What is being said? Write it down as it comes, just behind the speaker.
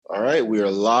All right, we are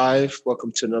live.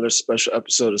 Welcome to another special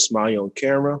episode of Smile on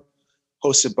Camera,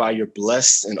 hosted by your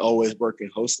blessed and always working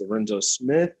host, Lorenzo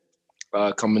Smith,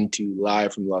 coming to you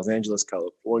live from Los Angeles,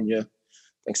 California.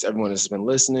 Thanks to everyone that's been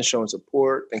listening, showing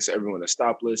support. Thanks to everyone that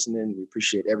stopped listening. We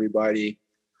appreciate everybody.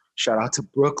 Shout out to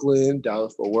Brooklyn,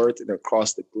 Dallas-Fort Worth, and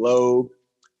across the globe.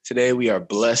 Today, we are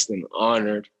blessed and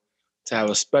honored to have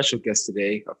a special guest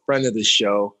today, a friend of the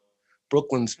show,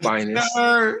 Brooklyn's finest,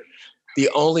 the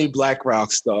only Black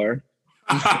rock star,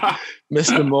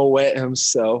 Mr. Moet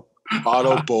himself,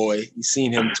 Otto Boy. You've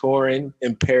seen him touring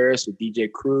in Paris with DJ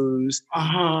Cruz.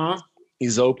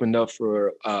 He's opened up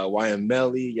for YM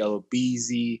Melly, Yellow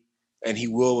Beezy, and he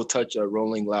will touch a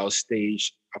Rolling Loud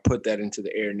stage. I put that into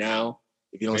the air now,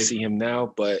 if you don't see him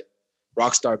now, but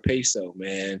Rockstar Peso,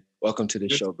 man. Welcome to the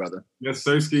show, brother. Yes,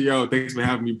 Sirski. Yo, thanks for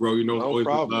having me, bro. You know, No always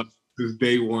problem. Since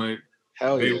day one.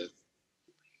 Hell yeah.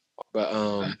 But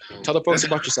tell the folks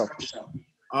about yourself.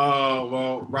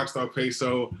 Well, Rockstar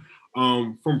Peso,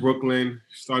 from Brooklyn,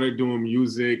 started doing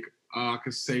music. I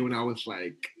could say when I was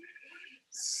like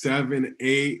 7,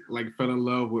 8, like fell in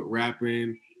love with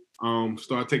rapping.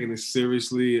 Started taking it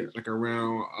seriously like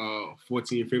around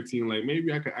 14, 15. Like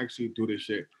maybe I could actually do this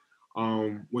shit.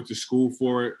 Went to school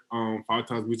for it. 5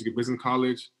 times Music and Business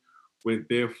College. Went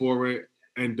there for it.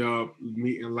 Ended up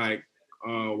meeting like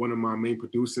one of my main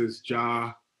producers,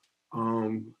 Ja.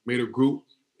 Made a group,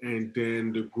 and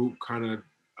then the group kind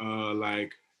of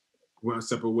like went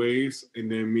separate ways,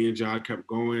 and then me and John kept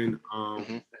going.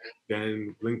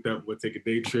 Then linked up with Take a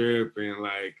Day Trip, and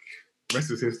like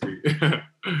rest is history. I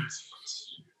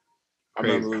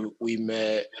remember we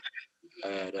met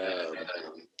at the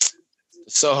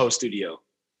Soho studio.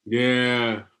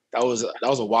 Yeah, that was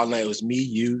a wild night. It was me,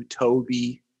 you,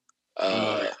 Toby,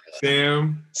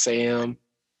 Sam.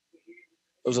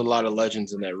 There was a lot of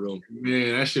legends in that room.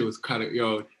 Man, that shit was kind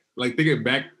of, like thinking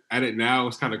back at it now,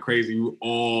 it's kind of crazy. We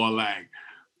all like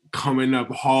coming up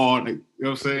hard, like, you know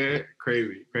what I'm saying?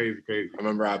 Crazy. I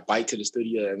remember I biked to the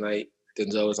studio that night.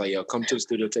 Denzel was like, yo, come to the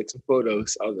studio, take some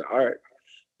photos. I was like, all right.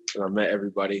 And I met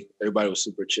everybody. Everybody was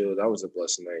super chill. That was a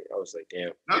blessed night. I was like,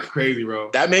 damn. That's crazy, bro.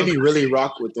 That made me really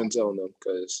rock with Denzel and them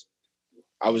because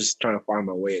I was trying to find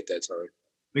my way at that time.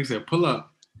 They said, pull up.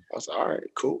 I was like, all right,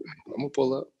 cool. I'm gonna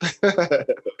pull up.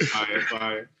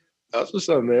 Fire. That's what's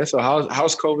up, man. So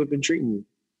how's COVID been treating you?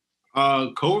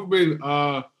 COVID been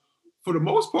for the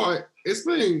most part, it's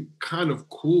been kind of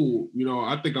cool. You know,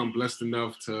 I think I'm blessed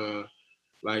enough to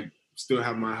like still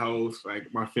have my house,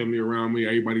 like my family around me,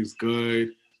 everybody's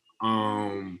good.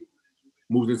 Moved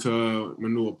into my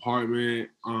new apartment,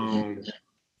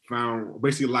 found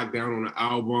basically locked down on the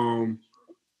album.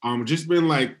 Just been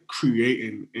like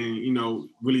creating and, you know,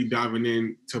 really diving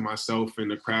into myself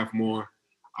and the craft more.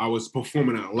 I was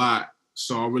performing a lot,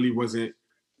 so I really wasn't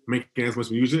making as much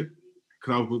music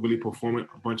because I was really performing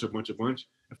a bunch.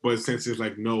 But since there's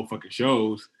like no fucking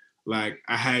shows, like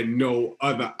I had no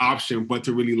other option but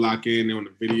to really lock in on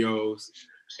the videos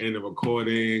and the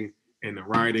recording and the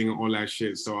writing and all that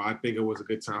shit. So I think it was a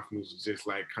good time for me to just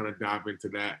like kind of dive into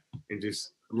that and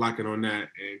just lock in on that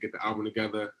and get the album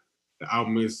together. The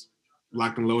album is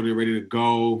locked and loaded, ready to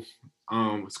go.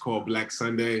 It's called Black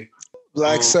Sunday.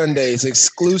 Black Sunday is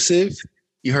exclusive.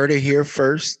 You heard it here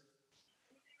first.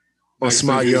 On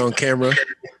Smile, you're on camera.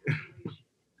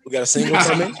 We got a single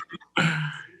coming.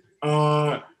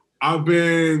 I've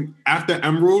been, after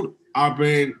Emerald, I've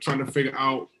been trying to figure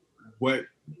out what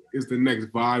is the next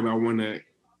vibe I want to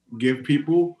give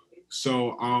people.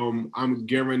 So I'm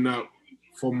gearing up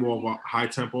for more of a high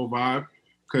tempo vibe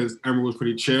because Emerald was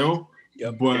pretty chill.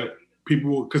 Yep. But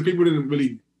people didn't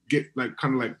really get like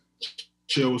kind of like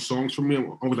chill songs from me.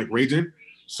 I was like raging.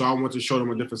 So I want to show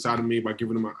them a different side of me by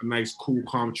giving them a nice, cool,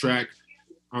 calm track.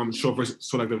 Show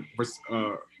that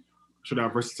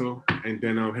versatile, and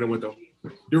then hit them with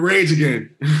the rage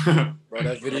again. Bro,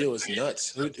 that video was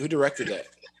nuts. Who directed that?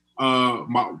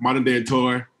 Modern Day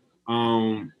Tour.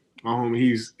 My homie,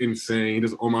 he's insane. He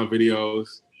does all my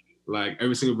videos. Like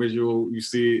every single visual you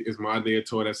see is Modern Day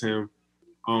Tour. That's him.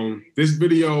 This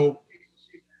video,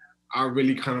 I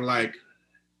really kind of like,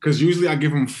 because usually I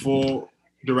give him full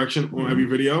direction on every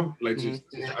video. Like, just,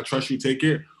 I trust you, take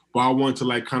it. But I want to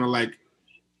like kind of like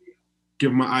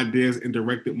give my ideas and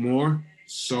direct it more.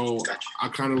 So I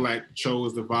kind of like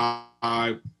chose the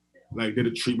vibe, like did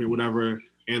a treatment, whatever.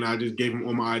 And I just gave him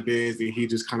all my ideas and he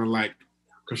just kind of like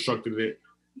constructed it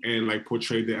and like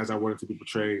portrayed it as I wanted to be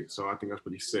portrayed. So I think that's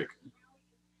pretty sick.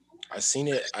 I seen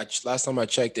it. Last time I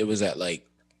checked, it was at like,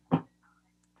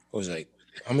 what was it, like,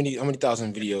 how many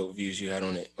thousand video views you had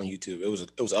on YouTube? It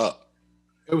was up.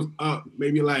 It was up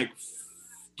maybe like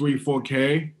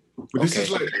 3-4K. But this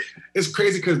is like, it's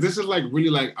crazy because this is like really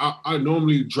like I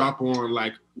normally drop on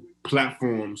like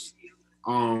platforms.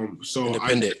 So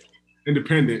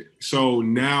independent. So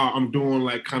now I'm doing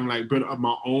like kind of like build up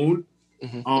my own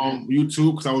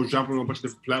YouTube, because I was dropping on a bunch of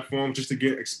different platforms just to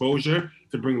get exposure,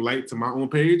 to bring light to my own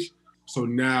page. So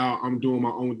now I'm doing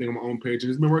my own thing on my own page, and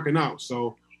it's been working out.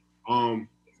 So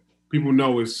people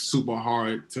know it's super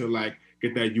hard to like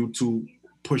get that YouTube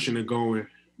pushing and going.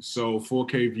 So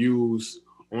 4K views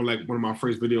on like one of my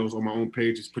first videos on my own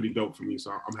page is pretty dope for me.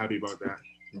 So I'm happy about that.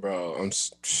 Bro,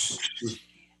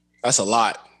 that's a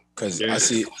lot, because I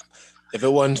see, if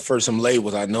it wasn't for some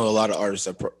labels, I know a lot of artists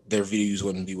that their videos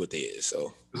wouldn't be what they is.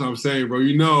 So that's what I'm saying, bro.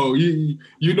 You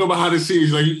know behind the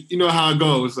scenes, like you know how it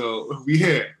goes. So we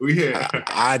here.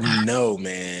 I know,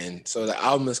 man. So the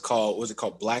album is called, what's it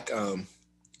called? Black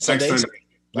Sunday.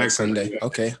 Black Sunday. Yeah.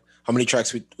 Okay. How many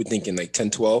tracks we thinking? Like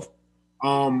 10, 12?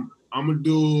 I'm gonna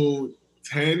do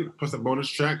 10 plus a bonus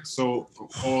track, so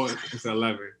all it's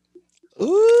 11. Ooh.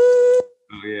 Oh,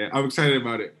 yeah, I'm excited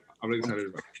about it.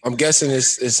 I'm guessing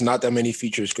it's not that many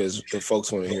features because the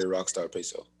folks want to hear Rockstar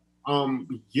Peso.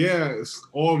 Yeah, it's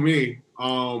all me.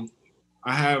 I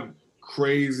have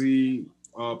crazy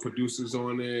producers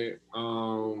on it.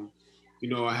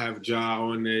 I have Ja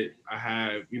on it. I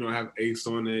have Ace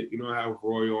on it. I have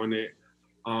Roy on it.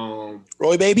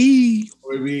 Roy baby.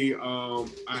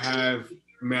 I have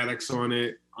Maddox on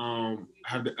it. I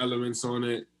have the Elements on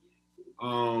it.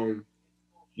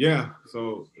 Yeah,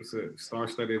 so it's a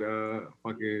star-studded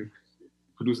fucking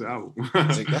producer album.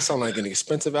 That sounds like an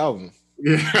expensive album.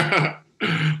 Yeah.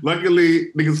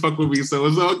 Luckily, niggas fuck with me, so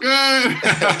it's all good.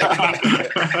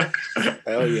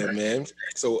 Hell yeah, man.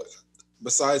 So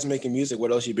besides making music,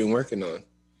 what else you been working on?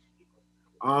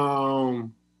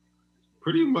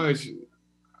 Pretty much,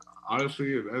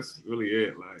 honestly, that's really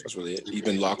it. Like, that's really it. You've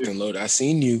been locked and loaded. I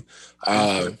seen you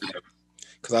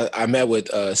because I met with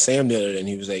Sam the other day, and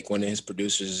he was like, one of his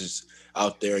producers is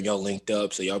out there and y'all linked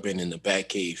up, so y'all been in the back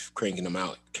cave cranking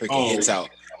hits out.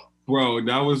 Bro,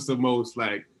 that was the most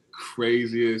like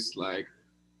craziest like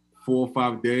 4 or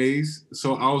 5 days.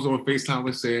 So I was on FaceTime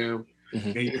with Sam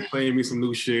and he was playing me some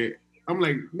new shit. I'm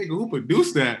like, nigga, who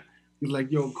produced that? He's like,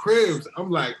 yo, Cribs. I'm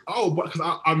like, oh, but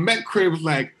because I met Cribs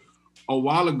like a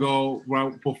while ago when I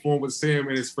performed with Sam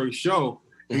in his first show.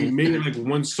 And he made like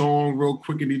one song real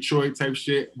quick in Detroit type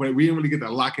shit, but we didn't really get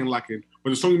that lock in. But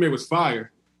the song he made was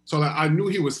fire. So like I knew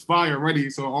he was fire already.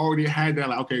 So I already had that,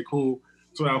 like, okay, cool.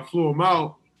 So I flew him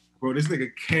out. Bro, this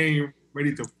nigga came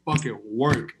ready to fucking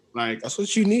work. Like, that's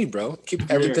what you need, bro. Keep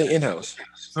everything in-house.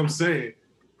 That's what I'm saying.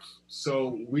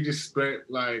 So we just spent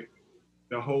like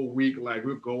the whole week, like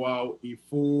we'd go out, eat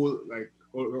food, like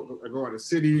go out the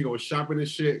city, go shopping and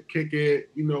shit, kick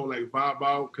it, like vibe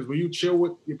out. Cause when you chill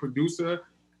with your producer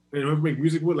and whoever make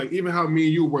music with, like even how me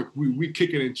and you work, we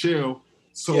kick it and chill.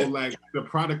 So like the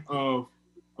product of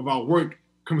our work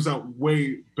comes out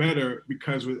way better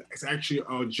because it's actually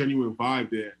a genuine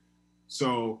vibe there.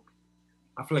 So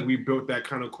I feel like we built that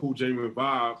kind of cool, genuine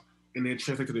vibe and then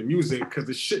translate to the music because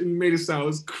the shit we made it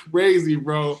sound crazy,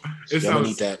 bro. It sounds.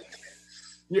 Need that.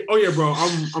 Yeah, oh yeah, bro.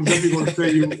 I'm definitely gonna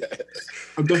send you.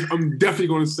 I'm definitely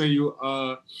gonna send you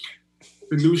the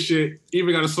new shit.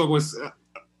 Even got a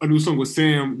new song with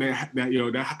Sam that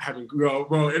happened,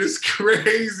 bro. It is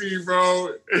crazy,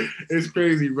 bro. It's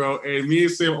crazy, bro. And me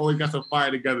and Sam always got some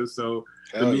fire together. So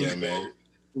hell yeah, man.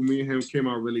 Me and him came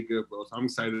out really good, bro. So I'm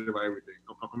excited about everything.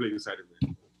 I'm really excited,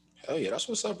 man. Hell yeah, that's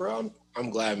what's up, bro. I'm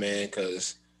glad, man,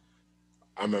 because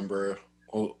I remember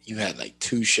you had like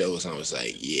 2 shows, and I was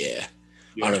like, yeah.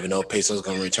 I don't even know if Peso's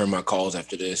gonna return my calls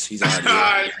after this. He's out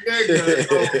here.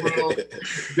 Bro.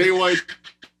 Day one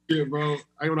shit, bro.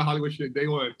 I don't know Hollywood shit. Day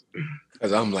one.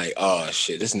 Cause I'm like, oh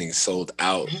shit, this nigga sold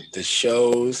out the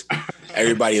shows.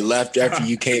 Everybody left after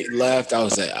you left. I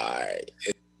was like, all right.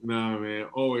 Nah, man.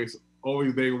 Always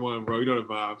day one, bro. You know the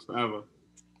vibes forever.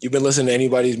 You been listening to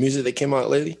anybody's music that came out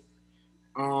lately?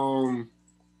 I've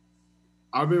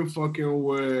been fucking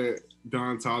with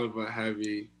Don Toliver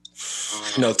heavy.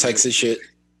 Texas shit.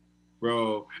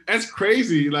 Bro, that's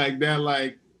crazy. Like that,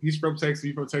 like he's from Texas,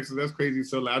 you from Texas. That's crazy.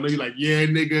 So like I know you're like, yeah,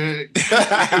 nigga.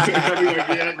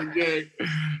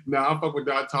 Nah, I fuck with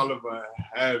Don Toliver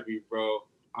heavy, bro.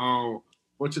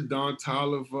 Bunch of Don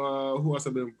Toliver. Who else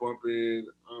I've been bumping?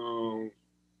 And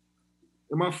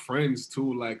my friends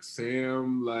too, like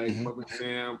Sam, bumping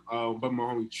Sam, bumping my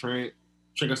homie Trent.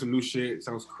 Trent got some new shit.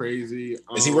 Sounds crazy.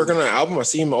 Is he working on an album? I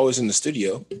see him always in the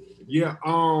studio. Yeah.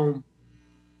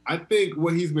 I think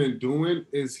what he's been doing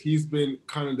is he's been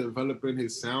kind of developing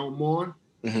his sound more.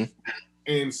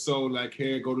 And so like,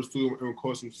 hey, go to the studio and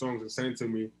record some songs and send it to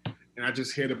me. And and I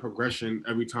just hear the progression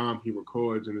every time he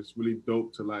records, and it's really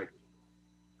dope to like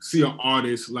see an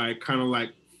artist like kind of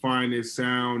like find his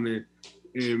sound and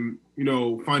you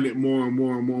know find it more and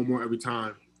more and more and more every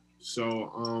time.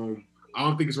 So I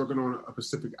don't think he's working on a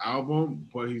specific album,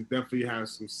 but he definitely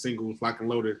has some singles locked and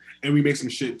loaded, and we make some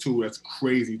shit too that's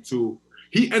crazy too.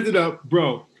 He ended up,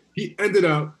 bro. He ended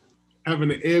up having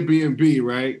an Airbnb,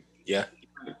 right? Yeah.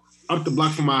 Up the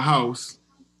block from my house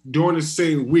during the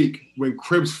same week when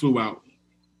Cribs flew out.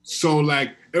 So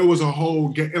like it was a whole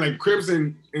gang, and like Cribs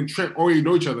and Trent already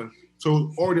know each other.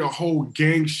 So already a whole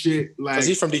gang shit. Like because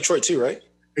he's from Detroit too, right?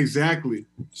 Exactly.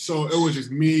 So it was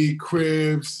just me,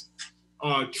 Cribs,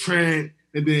 Trent,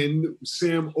 and then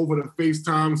Sam over the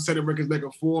FaceTime, setting records back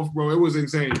and forth, bro. It was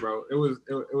insane, bro. It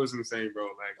was insane, bro.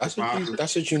 Like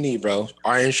that's what you need, bro.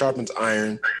 Iron sharpens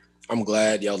iron. I'm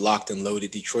glad y'all locked and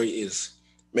loaded. Detroit is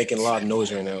making a lot of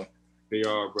noise right now. They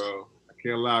are, bro. I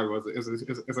can't lie, bro.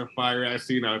 It's a fire ass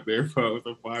scene out there, bro. It's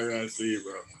a fire ass scene,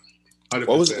 bro.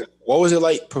 100%. What was it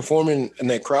like performing in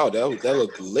that crowd? That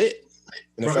looked lit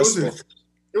in the bro, festival.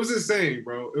 It was insane,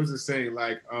 bro. It was insane.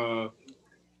 Like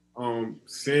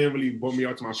Sam really brought me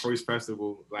out to my first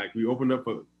festival. Like we opened up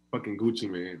a fucking Gucci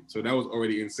Man, so that was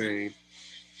already insane.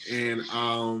 And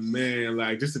man,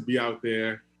 like just to be out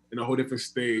there in a whole different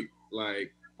state,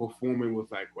 like performing was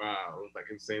like wow, it was like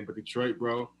insane. But Detroit,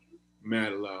 bro,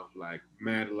 mad love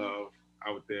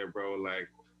out there, bro. Like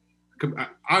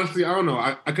honestly, I don't know.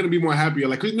 I couldn't be more happier.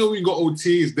 Like, 'cause you know when you go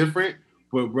OT, it's different.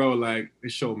 But bro, like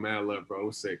it showed mad love, bro. It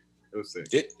was sick.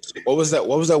 What was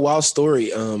that wild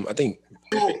story? I think.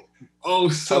 So tell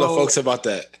the folks about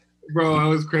that, bro. It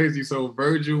was crazy. So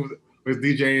Virgil was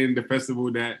DJing the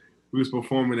festival that we was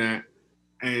performing at,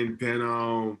 and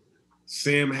then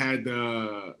Sam had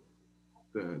the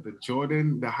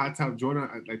Jordan, the high top Jordan,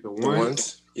 like the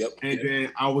ones. Yep. And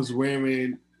then I was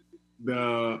wearing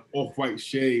the off-white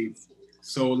shades.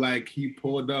 So like he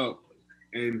pulled up,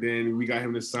 and then we got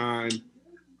him to sign.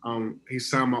 He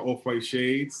signed my off-white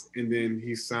shades, and then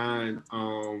he signed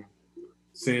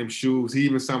Sam's shoes. He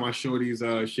even signed my shorty's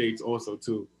shades also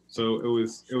too. So it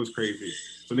was crazy.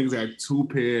 So niggas had 2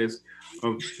 pairs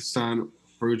of signed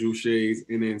Virgil shades,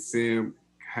 and then Sam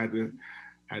had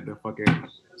the fucking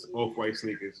off-white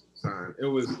sneakers signed. It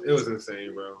was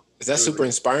insane, bro. Is that super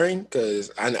inspiring? Because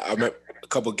I met a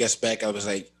couple guests back. I was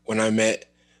like, when I met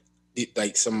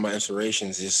like some of my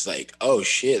inspirations, it's like, oh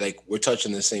shit, like we're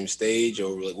touching the same stage,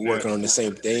 or like we're working on the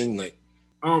same thing. Like,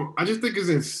 I just think it's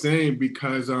insane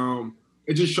because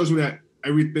it just shows me that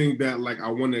everything that like I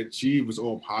want to achieve is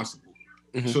all possible.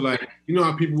 Mm-hmm. So like, you know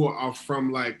how people are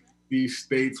from like these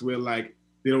states where like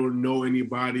they don't know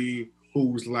anybody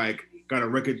who's like got a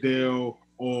record deal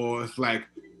or it's like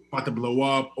about to blow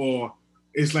up, or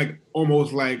it's like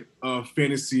almost like a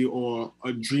fantasy or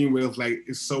a dream where it's like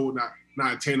it's so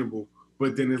not attainable.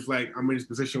 But then it's like I'm in this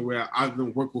position where I've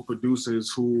been working with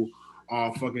producers who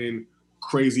are fucking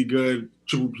crazy good,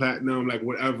 triple platinum, like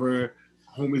whatever.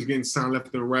 Homies getting signed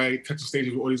left and right, touching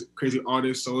stages with all these crazy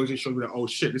artists. So it just shows me that, oh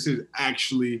shit, this is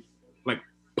actually like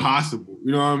possible.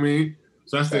 You know what I mean?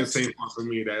 So that's the insane part for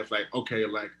me, that it's like, okay,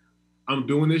 like I'm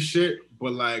doing this shit,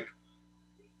 but like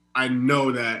I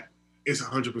know that it's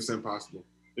 100% possible.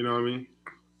 You know what I mean?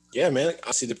 Yeah, man.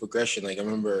 I see the progression. Like I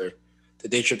remember the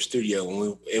Day Trip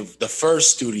studio the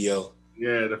first studio.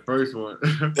 Yeah, the first one.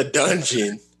 The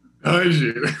dungeon.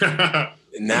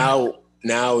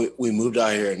 Now we moved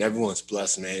out here and everyone's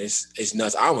blessed, man. It's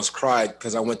nuts. I almost cried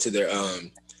because I went to their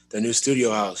new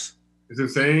studio house. It's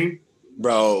insane,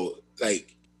 bro.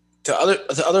 Like to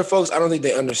other folks, I don't think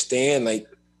they understand like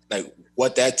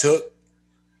what that took.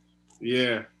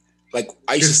 Yeah. Like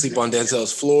I used to sleep on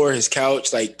Denzel's floor, his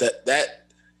couch, like that.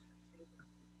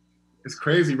 It's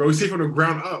crazy, bro. We see from the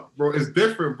ground up, bro. It's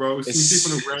different, bro. We see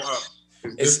from the ground up.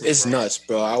 It's nuts,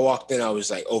 bro. I walked in, I was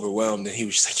like overwhelmed, and he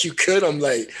was just like, "You good?" I'm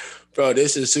like, "Bro,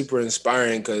 this is super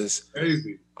inspiring because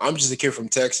I'm just a kid from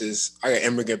Texas. I got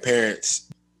immigrant parents.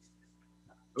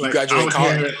 You like graduate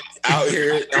college out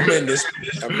here. I'm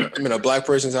in a black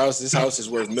person's house. This house is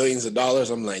worth millions of dollars.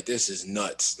 I'm like, this is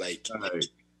nuts. Like,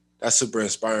 that's super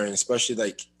inspiring, especially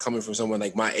like coming from someone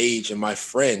like my age and my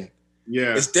friend.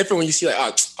 Yeah, it's different when you see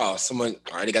like, someone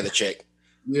already got the check.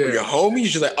 Yeah, when your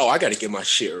homies, you're like, I got to get my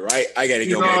shit right. I got to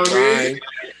get my grind.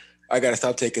 I got to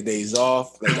stop taking days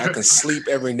off. Like I can sleep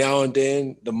every now and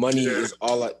then. The money is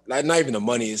all not even the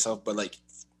money itself, but like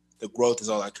the growth is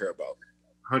all I care about.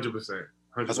 100%.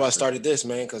 That's why I started this,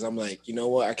 man, because I'm like, you know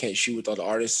what? I can't shoot with all the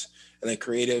artists and the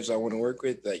creatives I want to work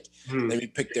with. Like, let me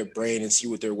pick their brain and see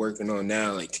what they're working on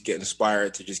now, like to get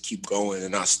inspired to just keep going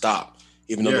and not stop,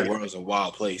 even though the world is a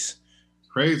wild place.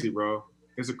 Crazy, bro.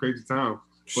 It's a crazy time.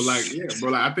 But like, yeah,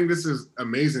 bro, like I think this is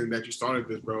amazing that you started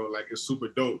this, bro. Like it's super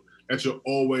dope that you're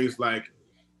always like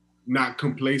not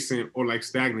complacent or like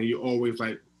stagnant. You're always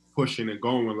like pushing and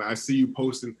going. Like I see you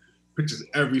posting pictures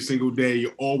every single day.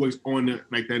 You're always on it,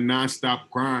 like that nonstop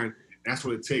grind. That's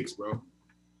what it takes, bro.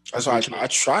 That's why I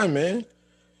try, man.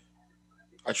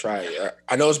 I try.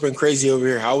 I know it's been crazy over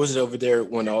here. How was it over there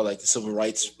when all like the civil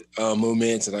rights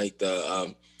movements and like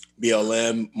the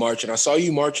BLM marching? I saw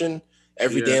you marching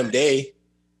every damn day.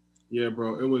 Yeah,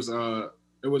 bro. It was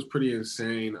pretty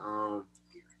insane.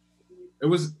 It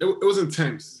was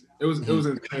intense. It was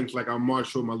intense. Like I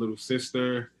marched with my little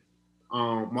sister,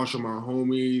 marched with my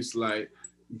homies, like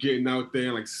getting out there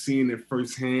and like seeing it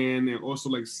firsthand, and also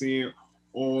like seeing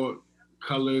all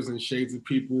colors and shades of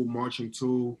people marching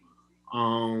too.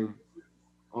 My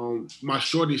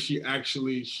shorty, she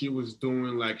was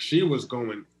doing like she was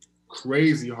going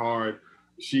crazy hard.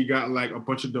 She got like a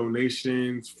bunch of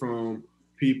donations from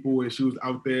people, and she was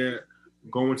out there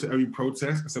going to every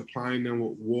protest and supplying them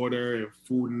with water and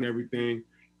food and everything.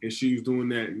 And she was doing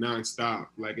that nonstop,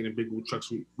 like in the big blue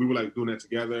trucks. We were like doing that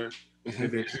together. Mm-hmm.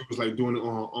 And then she was like doing it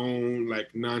on her own,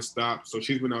 like nonstop. So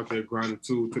she's been out there grinding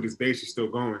too. To this day, she's still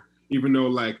going, even though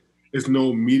like there's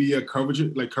no media coverage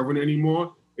like covering it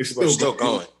anymore. It's still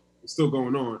going. It's still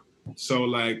going on. So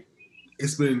like,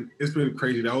 it's been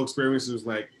crazy. The whole experience was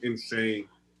like insane.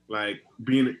 Like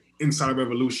being inside of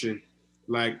Revolution,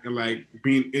 like and like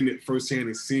being in it firsthand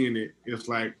and seeing it, it's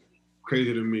like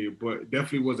crazy to me. But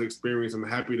definitely was an experience. I'm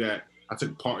happy that I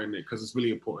took part in it because it's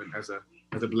really important as a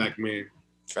black man.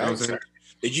 You know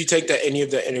Did you take that any of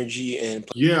the energy and?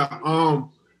 Yeah,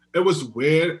 it was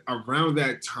weird. Around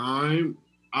that time,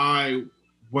 I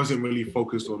wasn't really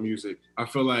focused on music. I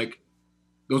feel like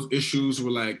those issues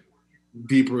were like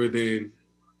deeper than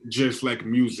just like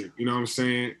music, you know what I'm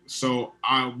saying? So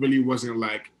I really wasn't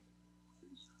like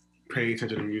paying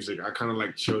attention to music. I kind of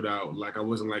like chilled out. Like I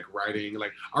wasn't like writing.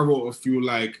 Like I wrote a few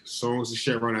like songs and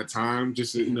shit around that time,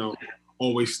 just to, you know,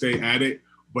 always stay at it.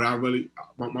 But I really,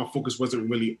 my focus wasn't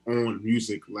really on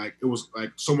music. Like it was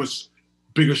like so much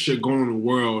bigger shit going on in the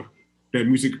world that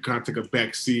music could kind of take a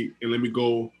back seat and let me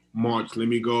go march, let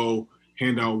me go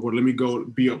hand out water, let me go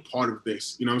be a part of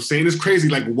this. You know what I'm saying? It's crazy.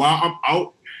 Like while I'm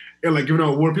out and like giving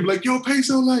out award, people like, yo,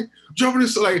 Peso, like dropping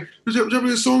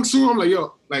this song soon. I'm like,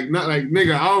 yo, like not like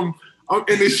nigga, I'm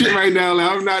in this shit right now.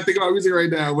 Like I'm not thinking about music right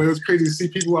now. But it was crazy to see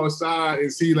people outside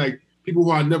and see like people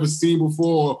who I'd never seen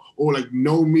before or like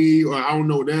know me or I don't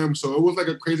know them. So it was like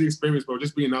a crazy experience, bro.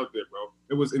 Just being out there, bro.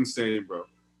 It was insane, bro.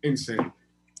 Insane.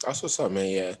 That's what's up, man.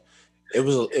 Yeah. It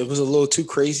was a little too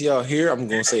crazy out here. I'm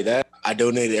gonna say that. I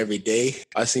donated every day.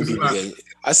 I seen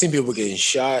people getting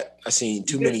shot. I seen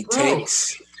too many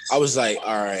tanks. I was like,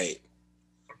 all right.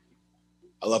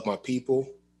 I love my people.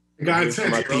 I'm here for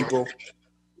my people.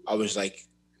 I was like,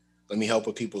 let me help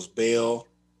with people's bail.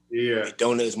 Yeah.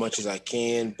 Donate as much as I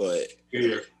can, but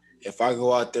if I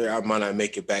go out there, I might not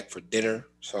make it back for dinner.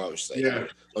 So I was like,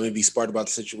 let me be smart about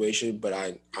the situation. But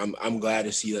I'm glad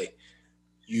to see like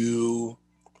you,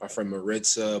 my friend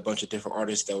Maritza, a bunch of different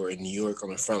artists that were in New York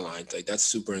on the front lines. Like that's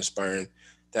super inspiring.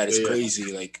 That is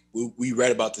crazy. Like we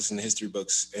read about this in the history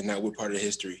books, and now we're part of the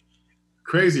history.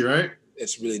 Crazy, right?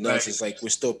 It's really nuts. It's like we're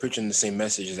still preaching the same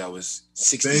message as I was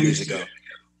 60 years ago.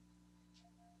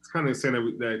 It's kind of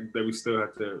insane that we still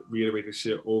have to reiterate this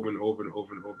shit over and over and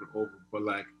over and over and over. But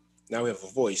like now we have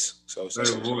a voice. So we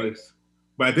have a voice.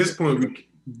 But at this point,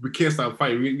 we can't stop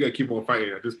fighting. We gotta keep on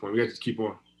fighting. At this point, we gotta just keep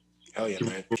on. Hell yeah,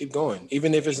 man. Keep going.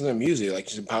 Even if it's in the music, like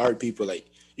just empower people. Like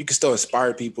you can still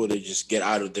inspire people to just get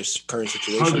out of their current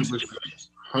situation.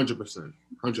 100%.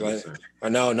 I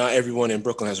know not everyone in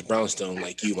Brooklyn has a brownstone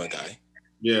like you, my guy.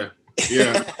 Yeah.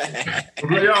 Yo,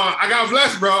 I got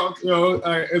blessed, bro.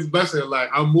 It's blessed. Like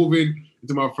I'm moving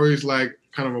into my first like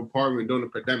kind of apartment during the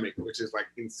pandemic, which is like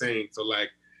insane. So like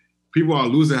people are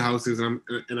losing houses, and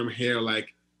I'm here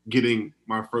like getting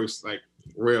my first like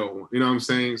real one. You know what I'm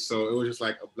saying? So it was just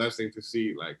like a blessing to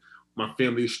see like my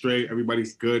family's straight,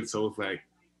 everybody's good. So it's like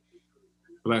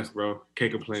blessed, bro.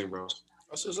 Can't complain, bro.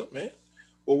 That's what's up, man.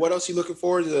 Well, what else are you looking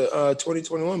forward to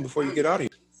 2021 before you get out of here?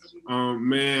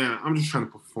 Man, I'm just trying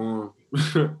to perform.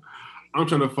 I'm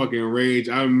trying to fucking rage.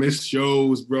 I miss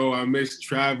shows, bro. I miss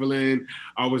traveling.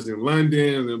 I was in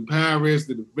London, I was in Paris,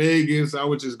 in Vegas. I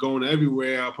was just going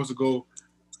everywhere. I was supposed to go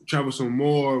travel some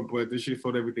more, but this shit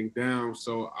slowed everything down.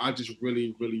 So I just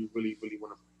really, really, really, really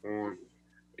want to perform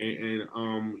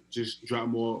and just drop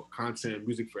more content and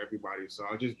music for everybody. So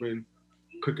I've just been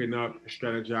cooking up,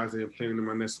 strategizing, and planning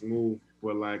my next move.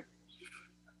 But like,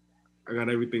 I got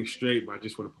everything straight, but I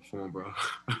just want to perform, bro.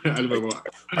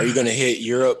 Are you gonna hit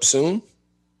Europe soon?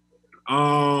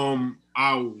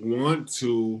 I want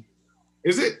to.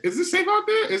 Is it safe out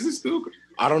there? Is it still?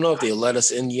 I don't know if they let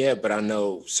us in yet, but I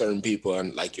know certain people,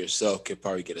 like yourself, could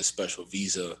probably get a special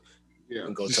visa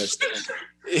and go touch the,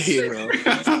 you know.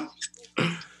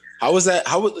 How was that?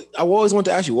 I always want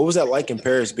to ask you, what was that like in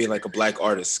Paris being like a black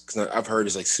artist? Because I've heard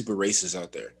it's like super racist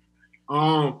out there.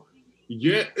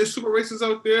 Yeah, it's super racist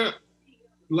out there.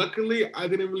 Luckily, I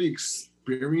didn't really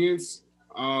experience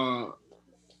the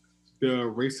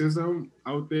racism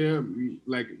out there.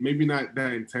 Like maybe not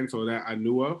that intense or that I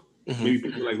knew of. Mm-hmm. Maybe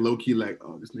people like low key, like,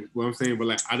 oh, this nigga, what I'm saying, but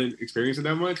like I didn't experience it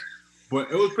that much. But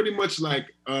it was pretty much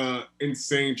like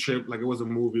insane trip. Like it was a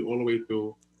movie all the way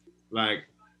through. Like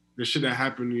the shit that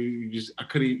happened, you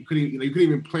couldn't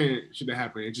even plan it. Shit that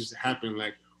happened, it just happened.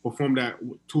 Like performed at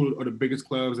two of the biggest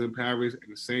clubs in Paris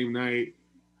in the same night.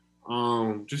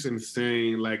 Just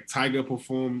insane. Like Tyga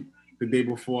performed the day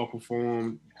before I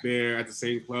performed there at the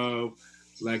same club.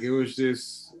 Like it was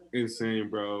just insane,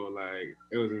 bro. Like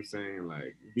it was insane.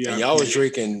 Like and y'all was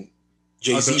drinking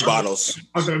Jay-Z bottles.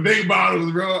 I said big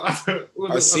bottles, bro.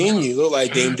 I seen you look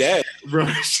like Dame Dad. Bro,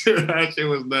 that shit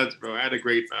was nuts, bro. I had a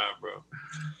great time, bro.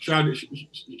 Shout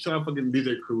out fucking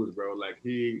DJ Cruz, bro. Like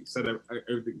he set up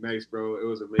everything nice, bro. It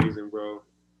was amazing, bro.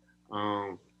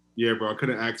 Yeah, bro. I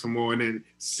couldn't ask for more. And then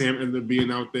Sam ended up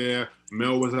being out there.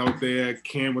 Mel was out there.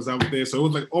 Cam was out there. So it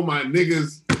was like all my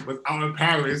niggas was out in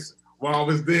Paris while I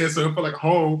was there. So it felt like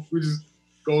home. We just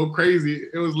go crazy.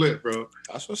 It was lit, bro.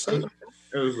 That's what's up.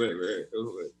 It was lit, man. It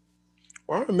was lit.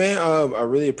 All right, man. I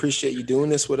really appreciate you doing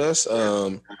this with us.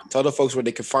 Tell the folks where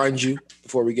they can find you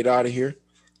before we get out of here.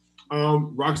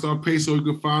 Rockstar Peso. You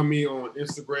can find me on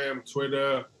Instagram,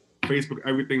 Twitter, Facebook,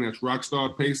 everything. That's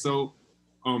Rockstar Peso.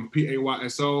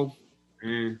 Payso,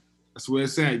 and that's where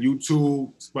it's at.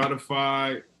 YouTube,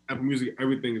 Spotify, Apple Music,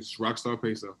 everything is Rockstar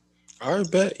Peso. All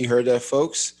right, bet. You heard that,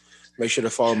 folks. Make sure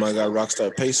to follow my guy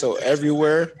Rockstar Peso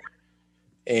everywhere.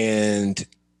 And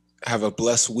have a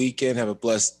blessed weekend. Have a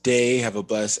blessed day. Have a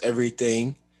blessed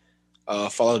everything.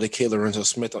 Follow the kid Lorenzo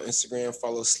Smith on Instagram.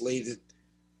 Follow Slated.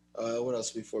 What else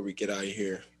before we get out of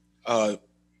here? You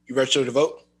registered to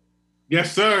vote?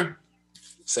 Yes, sir.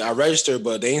 So I registered,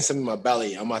 but they ain't sending my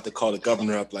ballot. I'm about to call the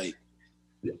governor up. Like,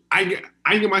 I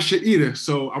ain't get my shit either.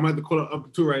 So I'm about to call it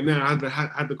up too right now. I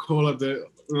had to call up the, you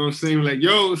know what I'm saying? Like,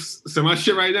 yo, send my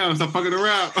shit right now. Stop fucking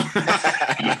around.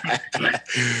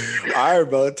 All right,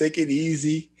 bro. Take it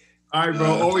easy. All right,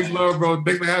 bro. Always love, bro.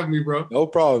 Thanks for having me, bro. No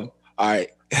problem. All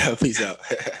right. Peace out.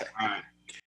 All right.